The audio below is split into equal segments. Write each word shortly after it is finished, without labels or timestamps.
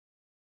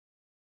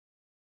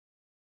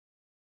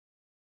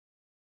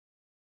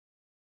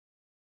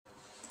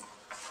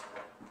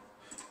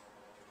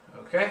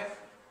Okay.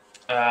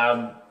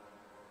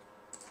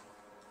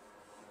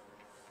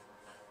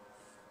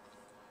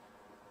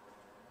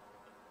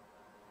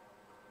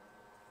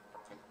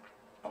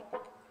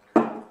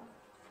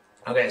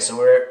 Okay, so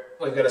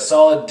we've got a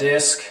solid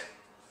disk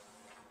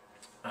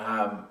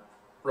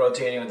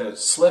rotating without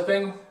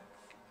slipping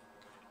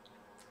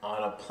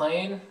on a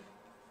plane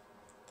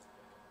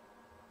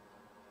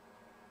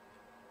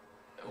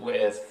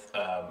with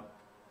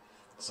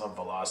some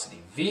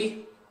velocity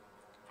v,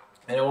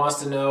 and it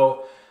wants to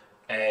know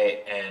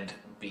A and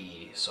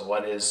B. So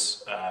what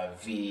is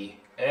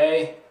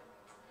VA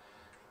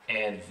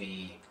and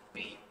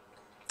VB?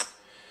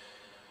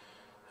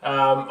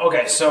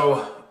 Okay,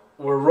 so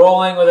we're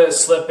rolling without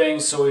slipping,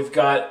 so we've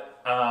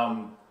got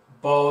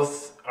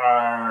both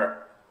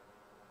our,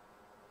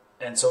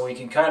 and so we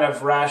can kind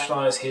of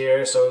rationalize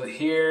here. So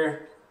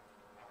here,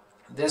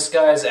 this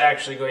guy is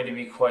actually going to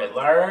be quite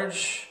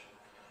large,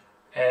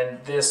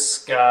 and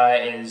this guy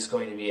is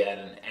going to be at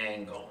an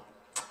angle.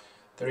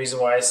 The reason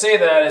why I say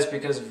that is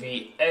because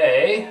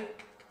VA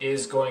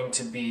is going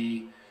to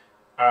be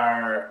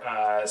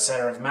our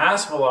center of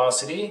mass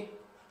velocity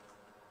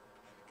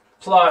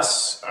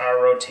plus our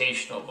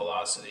rotational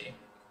velocity.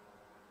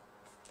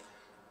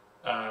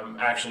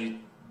 Actually,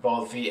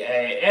 both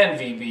VA and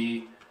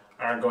VB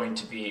are going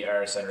to be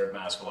our center of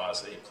mass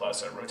velocity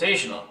plus our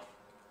rotational.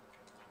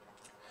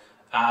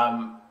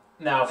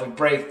 Now, if we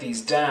break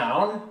these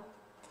down,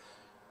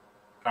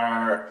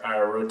 our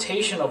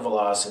rotational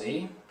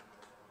velocity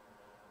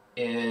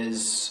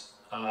is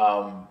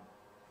omega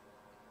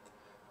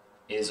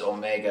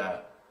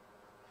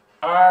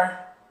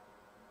r,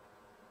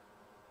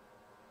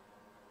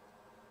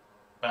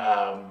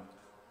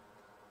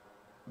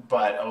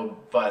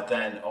 but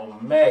then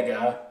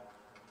omega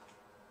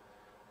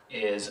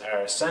is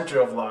our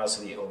center of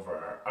velocity over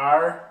our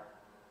r,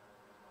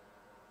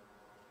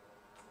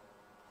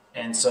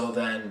 and so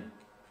then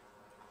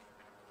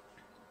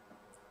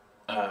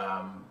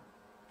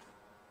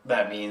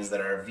that means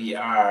that our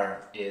VR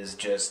is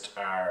just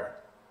our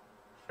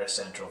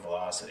central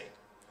velocity.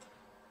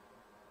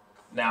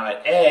 Now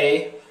at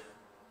A,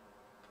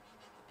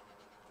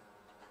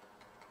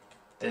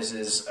 this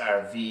is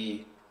our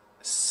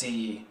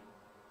VC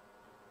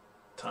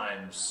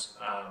times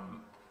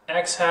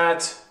x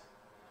hat,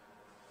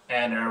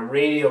 and our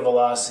radial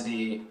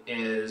velocity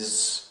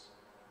is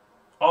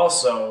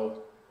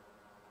also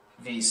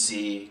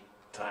VC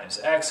times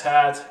x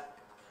hat,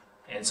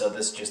 and so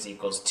this just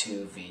equals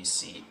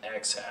 2VC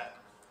x hat.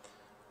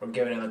 We're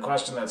given in the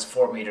question that's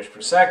 4 meters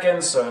per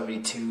second, so it would be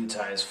 2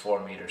 times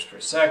 4 meters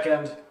per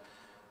second,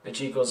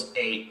 which equals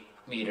 8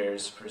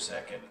 meters per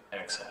second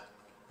x hat.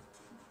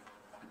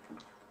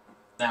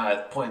 Now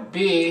at point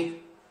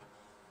B,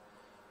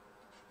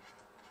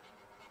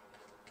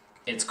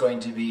 it's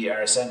going to be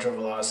our central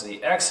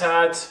velocity x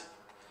hat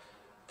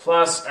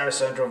plus our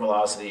central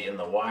velocity in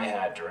the y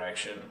hat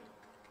direction.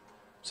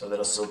 So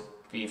that'll still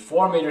be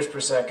 4 meters per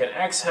second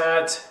x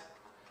hat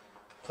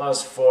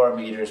plus 4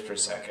 meters per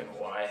second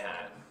y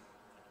hat.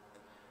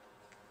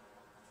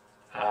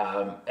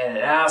 And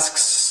it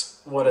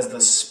asks, what is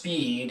the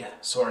speed?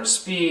 So our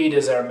speed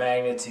is our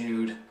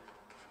magnitude.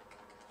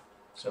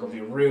 So it'll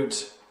be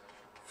root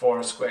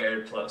 4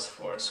 squared plus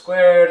 4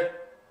 squared,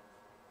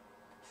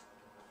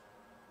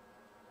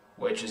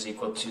 which is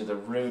equal to the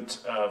root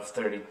of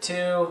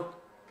 32,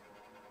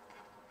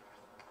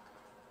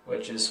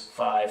 which is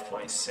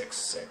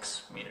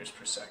 5.66 meters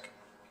per second.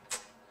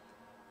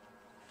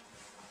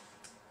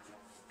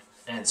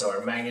 And so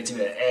our magnitude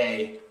at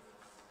A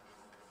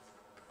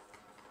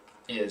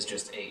is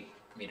just 8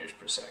 meters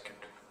per second.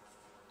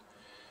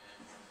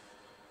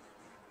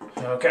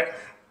 Okay,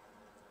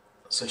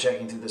 so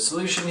checking through the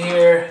solution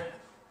here.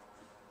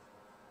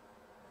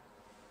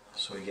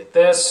 So we get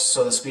this.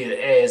 So the speed at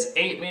A is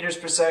 8 meters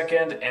per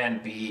second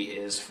and B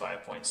is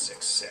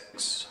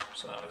 5.66.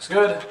 So that looks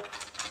good.